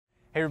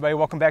Hey everybody,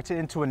 welcome back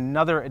into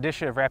another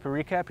edition of Rapid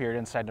Recap here at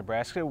Inside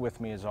Nebraska.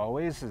 With me as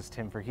always is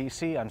Tim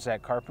Verghese. I'm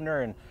Zack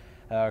Carpenter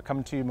and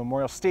coming to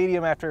Memorial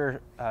Stadium after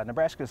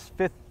Nebraska's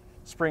fifth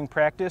spring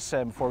practice.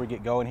 And before we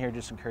get going here,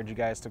 just encourage you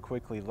guys to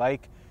quickly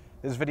like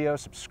this video,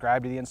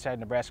 subscribe to the Inside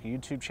Nebraska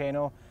YouTube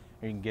channel.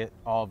 You can get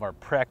all of our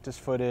practice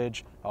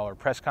footage, all our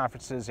press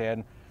conferences,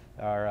 and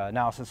our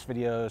analysis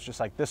videos just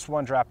like this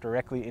one dropped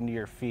directly into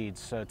your feeds.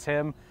 So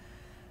Tim,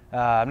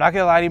 I'm not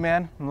gonna lie to you,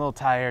 man, I'm a little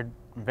tired.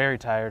 I'm very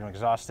tired. I'm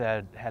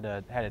exhausted. Had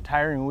a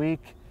tiring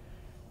week.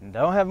 And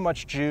don't have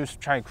much juice.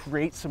 Trying to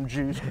create some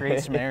juice,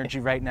 create some energy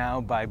right now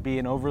by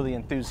being overly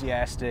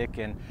enthusiastic.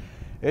 And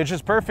it's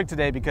just perfect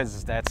today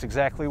because that's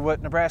exactly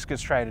what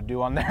Nebraska's trying to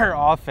do on their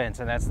offense.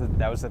 And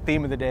that was the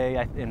theme of the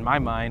day in my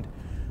mind.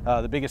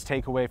 The biggest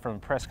takeaway from a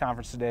press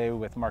conference today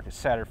with Marcus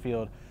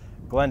Satterfield,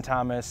 Glenn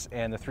Thomas,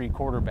 and the three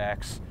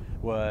quarterbacks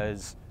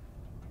was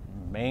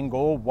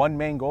one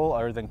main goal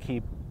other than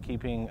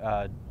keeping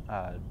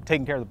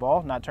taking care of the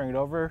ball, not turning it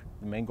over.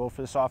 The main goal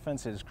for this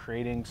offense is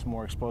creating some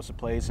more explosive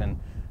plays and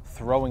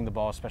throwing the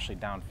ball, especially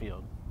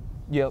downfield.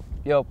 Yep.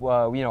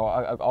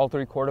 All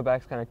three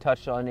quarterbacks kind of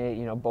touched on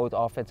it. Both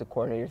offensive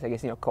coordinators, I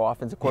guess,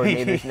 co-offensive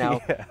coordinators now,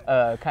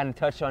 kind of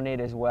touched on it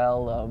as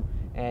well.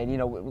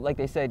 And like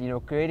they said,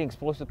 creating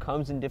explosive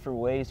comes in different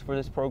ways for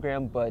this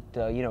program, but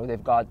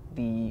they've got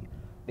they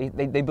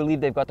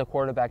believe they've got the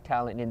quarterback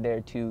talent in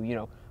there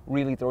to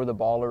really throw the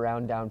ball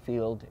around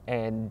downfield,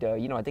 and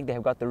I think they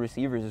have got the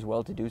receivers as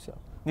well to do so.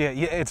 Yeah,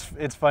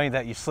 it's funny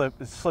that you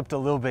slipped a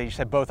little bit. You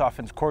said both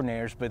offense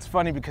coordinators, but it's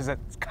funny because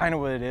that's kind of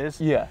what it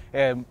is. Yeah.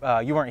 And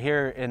you weren't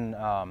here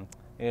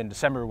in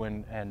December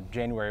and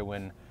January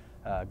when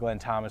Glenn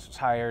Thomas was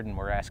hired, and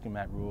we're asking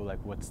Matt Rule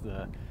what's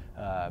the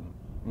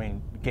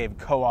gave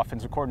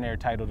co-offensive coordinator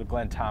title to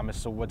Glenn Thomas,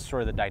 so what's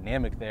sort of the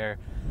dynamic there?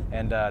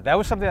 And that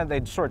was something that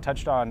they sort of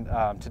touched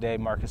on today.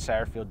 Marcus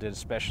Satterfield did,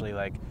 especially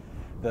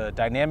the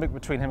dynamic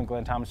between him and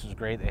Glenn Thomas was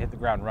great. They hit the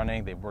ground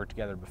running. They've worked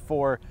together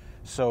before.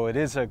 So it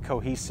is a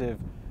cohesive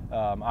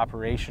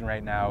operation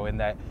right now in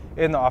the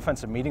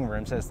offensive meeting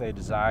rooms as they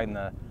design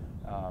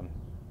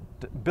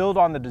build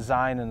on the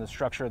design and the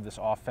structure of this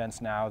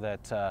offense now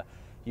that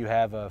you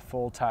have a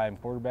full-time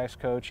quarterbacks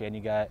coach and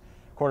you got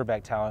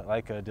quarterback talent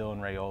like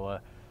Dylan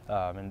Raiola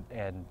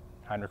and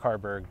Heinrich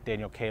Haarberg,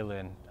 Daniel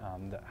Kaelin.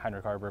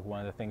 Heinrich Haarberg, one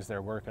of the things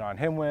they're working on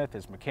him with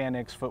is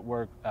mechanics,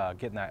 footwork,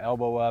 getting that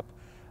elbow up.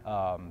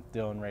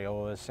 Dylan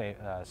Raiola,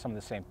 some of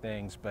the same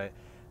things, but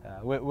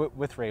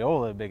with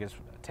Raiola, the biggest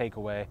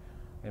takeaway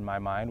in my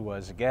mind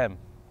was, again,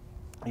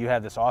 you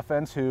have this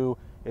offense who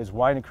is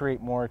wanting to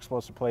create more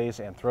explosive plays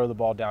and throw the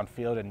ball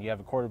downfield, and you have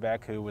a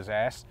quarterback who was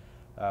asked,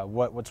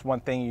 what's one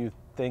thing you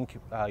think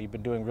you've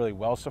been doing really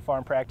well so far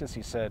in practice?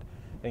 He said,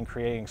 in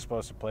creating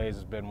explosive plays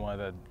has been one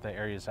of the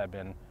areas I've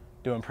been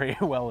doing pretty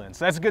well in.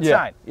 So that's a good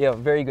sign. Yeah,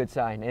 very good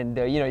sign. And,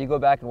 you go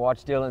back and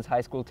watch Dylan's high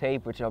school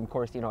tape, which, of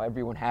course,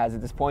 everyone has at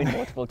this point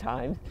multiple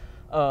times.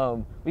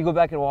 We go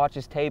back and watch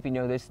his tape,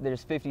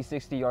 there's 50,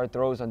 60-yard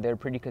throws on there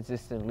pretty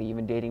consistently,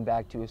 even dating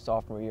back to his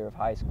sophomore year of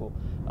high school.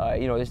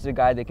 This is a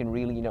guy that can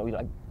really,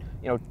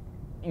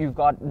 you've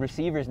got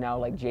receivers now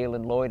like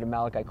Jalen Lloyd and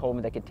Malachi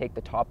Coleman that can take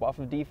the top off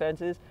of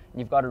defenses. And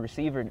you've got a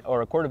receiver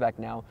or a quarterback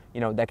now,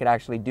 that can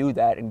actually do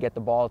that and get the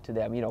ball to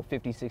them,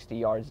 50, 60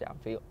 yards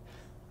downfield.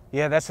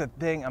 Yeah, that's the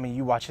thing.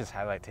 You watch his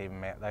highlight tape,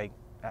 man.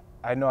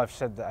 I know I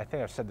think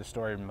I've said the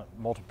story on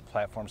multiple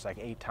platforms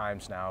 8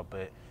 times now,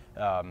 but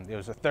it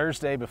was a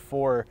Thursday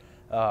before,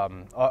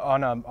 on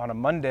a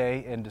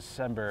Monday in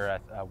December,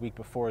 a week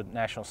before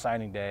National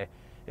Signing Day,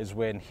 is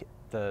when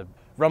the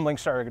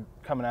rumblings started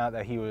coming out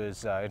that he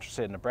was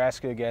interested in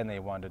Nebraska again. They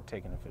wanted to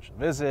take an official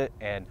visit,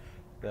 and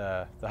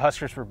the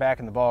Huskers were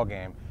back in the ball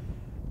game.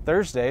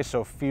 Thursday,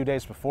 so a few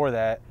days before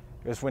that,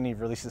 it was when he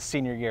released his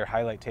senior year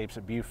highlight tapes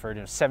at Buford.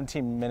 It was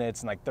 17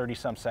 minutes and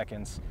 30-some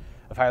seconds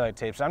of highlight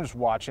tapes. I'm just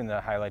watching the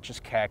highlights,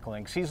 just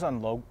cackling. 'Cause he's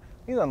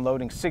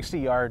unloading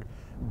 60-yard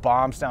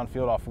bombs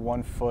downfield off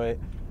one foot,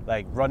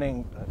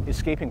 running,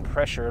 escaping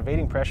pressure,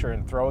 evading pressure,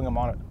 and throwing them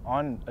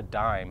on a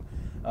dime.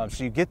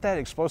 So you get that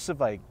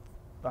explosive,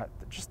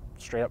 just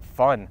straight up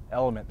fun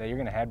element that you're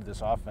going to have to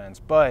this offense.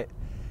 But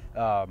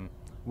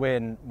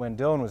when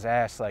Dylan was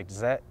asked,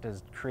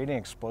 does creating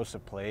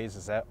explosive plays,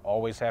 does that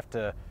always have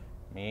to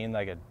mean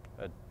a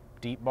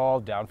deep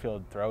ball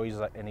downfield throw? He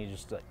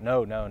just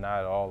no, not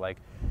at all.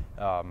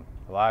 A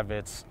lot of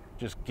it's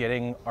just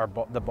getting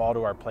the ball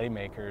to our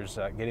playmakers,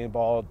 getting the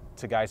ball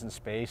to guys in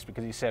space,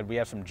 because he said we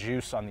have some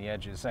juice on the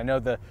edges. I know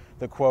the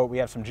quote, "We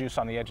have some juice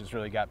on the edges,"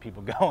 really got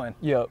people going.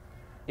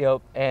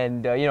 Yep,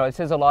 and it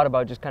says a lot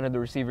about just kind of the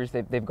receivers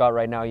they've got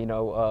right now.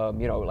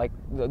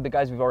 The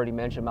guys we've already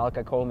mentioned: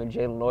 Malachi Coleman,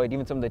 Jalen Lloyd,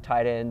 even some of the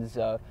tight ends,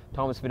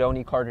 Thomas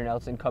Fidone, Carter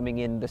Nelson coming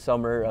in the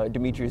summer,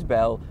 Demitrius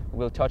Bell.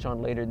 We'll touch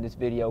on later in this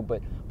video,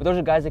 but those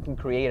are guys that can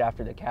create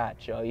after the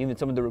catch. Even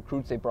some of the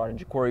recruits they brought in,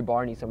 Ja'Cory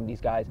Barney, some of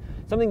these guys,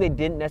 something they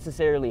didn't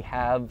necessarily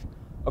have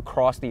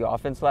across the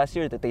offense last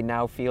year that they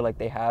now feel like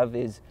they have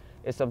is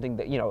is something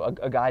that,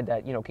 a guy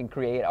that, can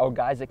create, or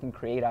guys that can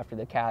create after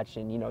the catch.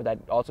 And, that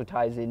also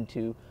ties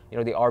into,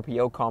 the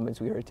RPO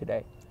comments we heard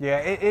today.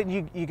 Yeah,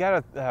 you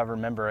got to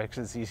remember,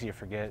 because it's easy to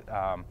forget,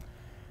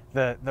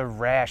 the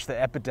rash, the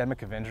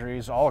epidemic of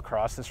injuries all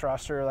across this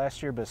roster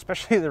last year, but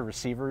especially the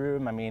receiver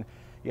room. I mean,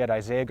 you had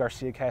Isaiah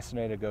Garcia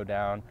Castaneda go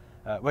down.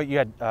 You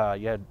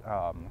had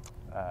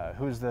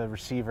who's the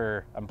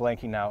receiver? I'm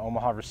blanking now.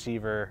 Omaha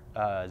receiver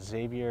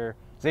Xavier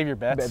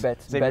Betts.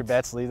 Xavier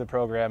Betts leave the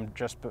program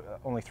just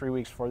only 3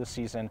 weeks before the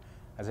season.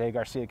 Isaiah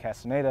Garcia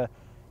Castaneda,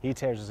 he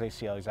tears his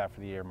ACL. He's out for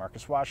the year.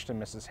 Marcus Washington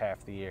misses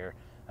half the year.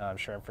 I'm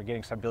sure I'm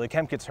forgetting some. Billy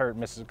Kemp gets hurt,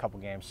 misses a couple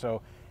games.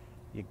 So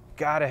you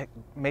got to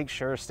make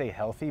sure to stay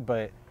healthy.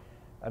 But,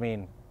 I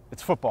mean,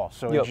 it's football,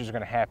 so injuries are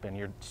going to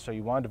happen. So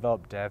you want to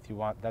develop depth.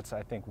 That's,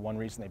 I think, one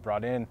reason they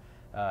brought in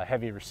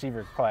heavy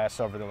receiver class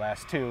over the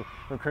last 2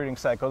 recruiting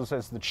cycles,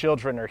 as the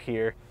children are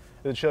here.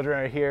 The children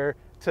are here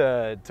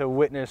to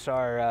witness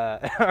our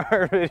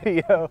our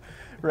video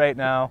right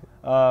now.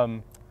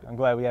 I'm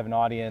glad we have an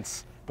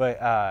audience.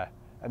 But, I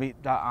mean,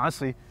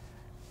 honestly,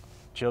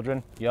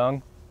 children,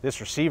 young. This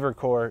receiver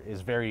core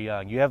is very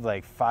young. You have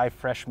like 5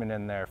 freshmen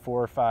in there,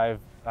 4 or 5,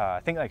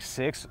 I think like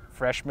 6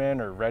 freshmen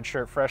or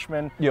redshirt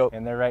freshmen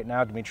in there right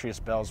now.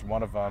 Demitrius Bell's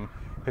one of them,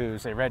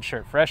 who's a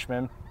redshirt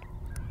freshman.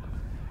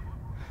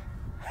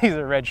 He's a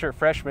redshirt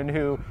freshman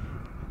who,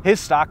 his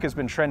stock has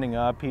been trending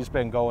up. He's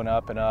been going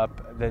up and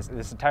up this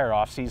entire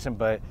offseason,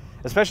 but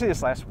especially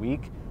this last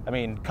week. I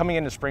mean, coming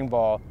into spring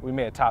ball, we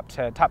made a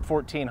top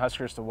 14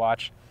 Huskers to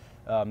watch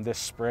this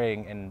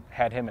spring and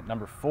had him at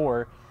number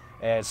 4.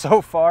 And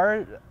so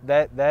far,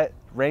 that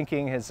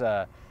ranking has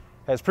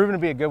proven to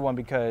be a good one,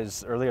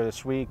 because earlier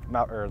this week,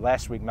 or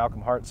last week,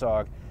 Malcolm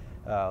Hartzog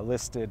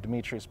listed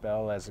Demitrius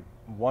Bell as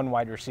one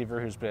wide receiver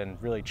who's been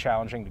really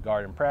challenging to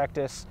guard in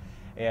practice.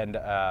 And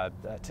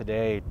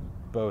today,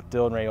 both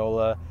Dylan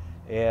Raiola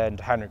and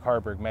Heinrich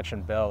Haarberg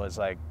mentioned Bell as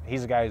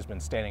he's a guy who's been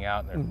standing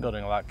out and they're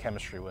building a lot of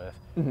chemistry with.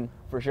 Mm-hmm.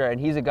 For sure, and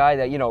he's a guy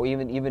that,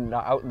 even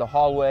out in the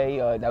hallway,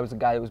 that was a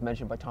guy that was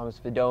mentioned by Thomas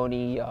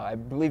Fidoni. I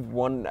believe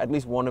at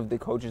least one of the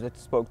coaches that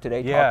spoke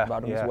today talked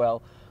about him as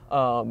well.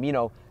 And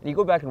you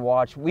go back and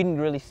watch, we didn't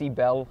really see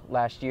Bell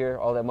last year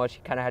all that much.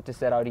 He kind of had to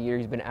set out a year.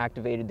 He's been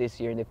activated this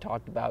year, and they've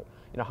talked about,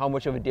 how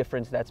much of a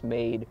difference that's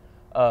made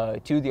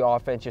to the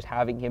offense, just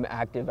having him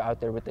active out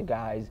there with the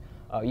guys.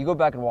 You go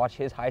back and watch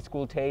his high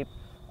school tape.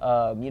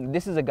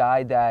 This is a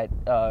guy that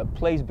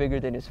plays bigger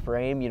than his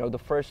frame. The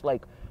first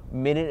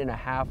minute and a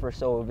half or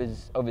so of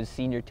his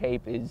senior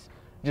tape is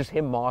just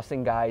him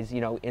mossing guys,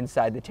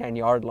 inside the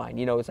 10-yard line.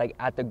 It's like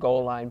at the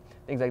goal line,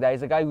 things like that.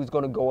 He's a guy who's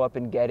going to go up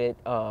and get it,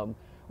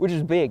 which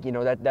is big.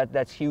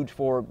 That's huge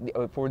for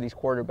these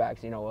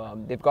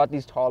quarterbacks. They've got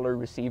these taller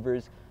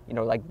receivers,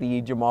 like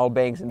the Jamal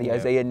Banks and the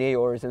Isaiah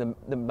Neors and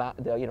the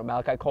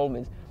Malachi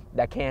Colemans,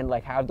 that can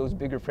have those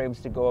bigger frames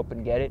to go up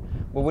and get it.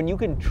 But when you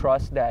can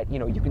trust that,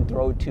 you can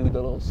throw to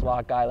the little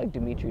slot guy like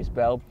Demitrius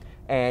Bell,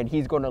 and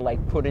he's going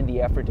to put in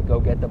the effort to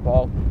go get the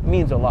ball, it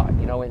means a lot,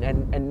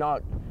 and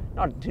not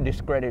to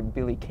discredit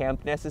Billy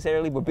Kemp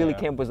necessarily, but Billy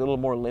Kemp was a little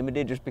more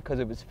limited just because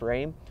of his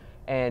frame.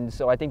 And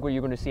so I think what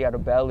you're going to see out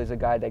of Bell is a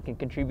guy that can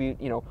contribute,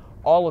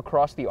 all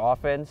across the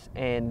offense,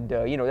 and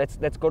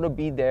that's going to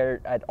be there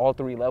at all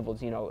 3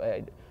 levels.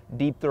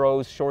 Deep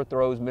throws, short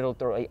throws, middle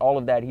throw, all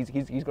of that. He's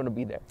going to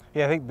be there.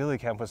 Yeah, I think Billy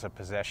Kemp was a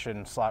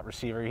possession slot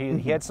receiver.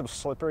 He had some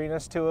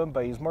slipperiness to him,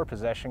 but he's more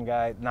possession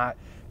guy. Not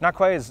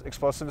quite as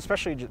explosive,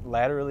 especially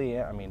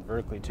laterally. I mean,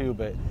 vertically too,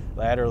 but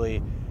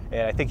laterally.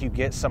 And I think you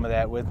get some of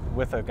that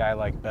with a guy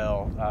like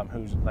Bell,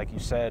 who's, like you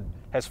said,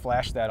 has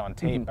flashed that on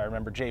tape. I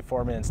remember Jay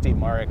Foreman and Steve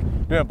Marek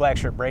doing a black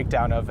shirt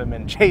breakdown of him,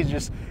 and Jay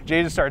just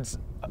starts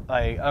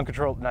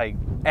uncontrolled,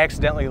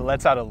 accidentally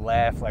lets out a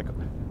laugh,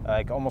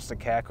 like almost a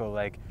cackle,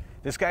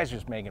 this guy's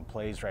just making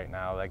plays right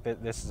now.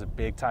 This is a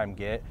big time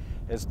get.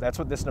 That's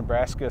what this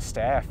Nebraska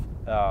staff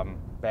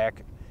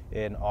back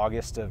in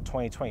August of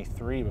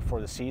 2023, before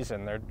the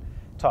season, they're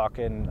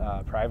talking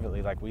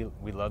privately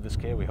we love this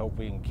kid. We hope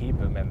we can keep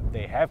him, and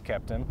they have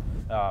kept him.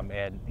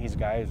 And he's a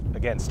guy,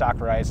 again, stock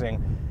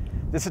rising.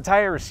 This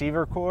entire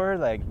receiver core,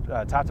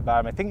 top to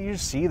bottom, I think you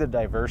see the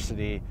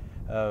diversity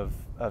of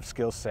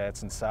skill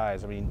sets and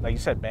size. I mean, like you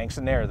said, Banks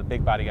and Nair, the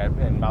big body guy,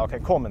 and Malachi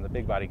Coleman, the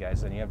big body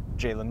guys. Then you have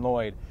Jalen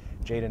Lloyd,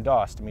 Jaden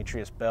Doss,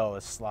 Demitrius Bell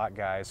as slot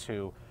guys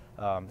who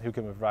can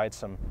provide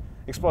some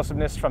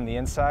explosiveness from the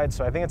inside.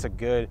 So I think it's a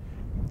good,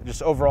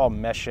 just overall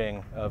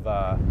meshing of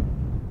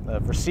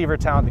receiver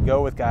talent to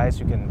go with guys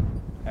who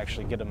can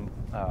actually get them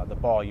the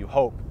ball. You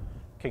hope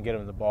can get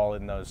them the ball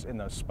in those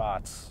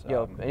spots.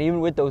 And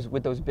even with those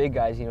big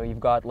guys, you've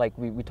got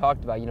we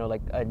talked about,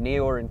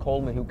 Neor and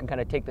Coleman, who can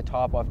kind of take the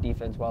top off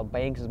defense, while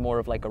Banks is more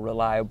of a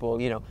reliable,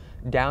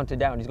 down to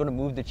down. He's going to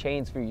move the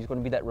chains for you. He's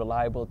going to be that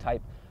reliable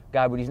type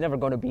guy, but he's never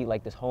going to be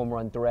this home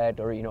run threat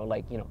or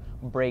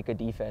break a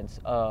defense.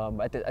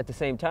 At the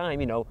same time,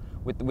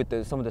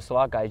 with some of the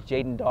slot guys,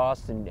 Jaden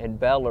Doss and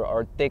Bell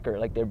are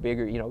thicker, they're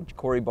bigger.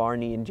 Corey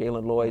Barney and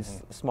Jalen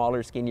Lloyd's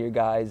smaller, skinnier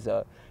guys,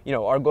 are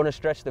going to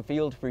stretch the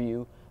field for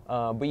you.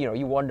 But,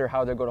 you wonder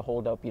how they're going to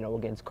hold up,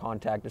 against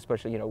contact,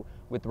 especially,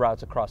 with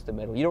routes across the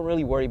middle. You don't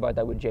really worry about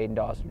that with Jaden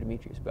Dawson or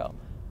Demitrius Bell.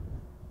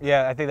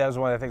 Yeah, I think that was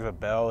one of the things with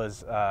Bell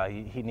is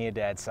he needed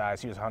to add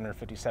size. He was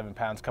 157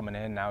 pounds coming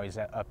in. Now he's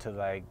up to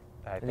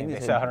I think they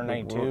said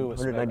 192.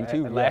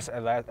 192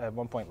 at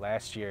one point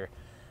last year.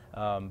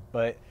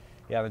 But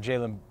yeah, the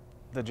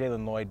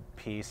Jalen Lloyd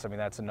piece. I mean,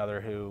 that's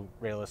another who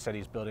Raiola said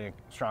he's building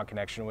a strong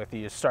connection with.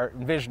 You start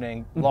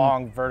envisioning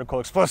long, vertical,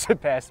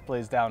 explosive pass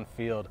plays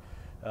downfield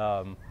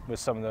with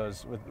some of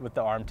those with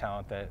the arm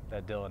talent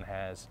that Dylan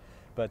has.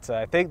 But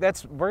I think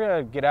we're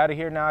gonna get out of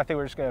here now. I think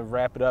we're just gonna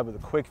wrap it up with a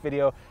quick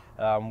video.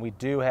 We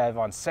do have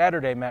on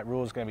Saturday, Matt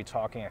Rhule is going to be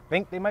talking. I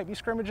think they might be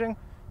scrimmaging.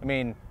 I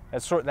mean,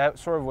 that sort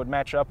of would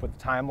match up with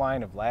the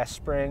timeline of last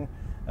spring.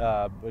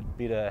 Would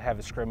be to have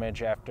a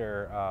scrimmage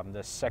after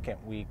the second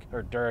week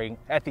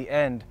at the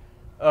end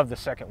of the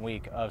second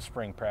week of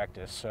spring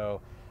practice.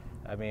 So,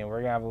 I mean,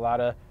 we're gonna have a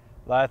lot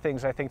of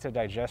things I think to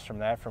digest from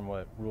that. From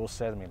what Rhule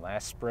said, I mean,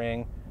 last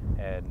spring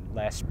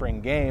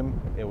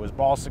game, it was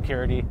ball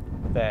security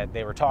that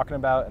they were talking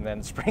about, and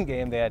then spring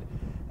game they had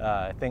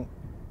I think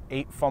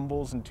 8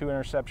 fumbles and 2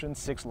 interceptions,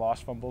 6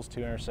 lost fumbles,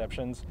 2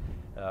 interceptions,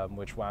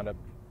 which wound up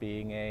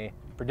being a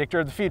predictor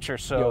of the future.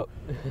 So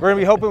we're going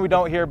to be hoping we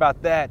don't hear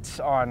about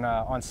that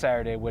on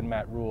Saturday when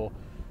Matt Rhule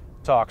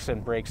talks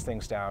and breaks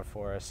things down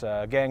for us.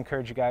 Again,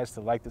 encourage you guys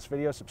to like this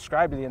video,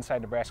 subscribe to the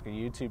Inside Nebraska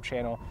YouTube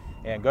channel,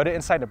 and go to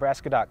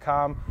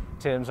InsideNebraska.com.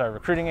 Tim's our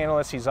recruiting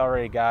analyst. He's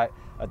already got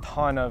a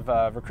ton of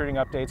recruiting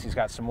updates. He's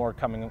got some more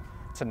coming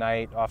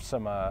tonight off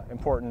some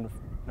important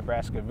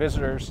Nebraska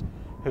visitors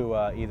who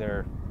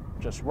either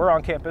just were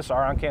on campus,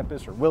 are on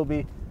campus, or will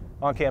be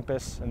on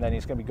campus. And then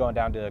he's going to be going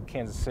down to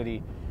Kansas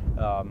City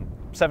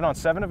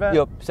 7-on-7 event?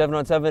 Yep,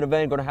 7-on-7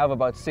 event. Going to have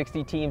about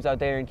 60 teams out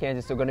there in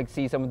Kansas. So going to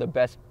see some of the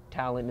best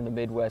talent in the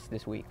Midwest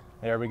this week.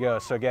 There we go.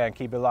 So again,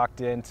 keep it locked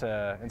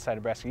into Inside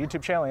Nebraska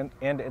YouTube channel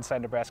and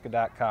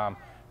InsideNebraska.com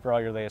for all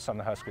your latest on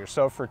the Huskers.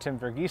 So for Tim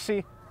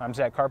Verghese, I'm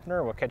Zack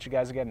Carpenter. We'll catch you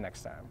guys again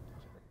next time.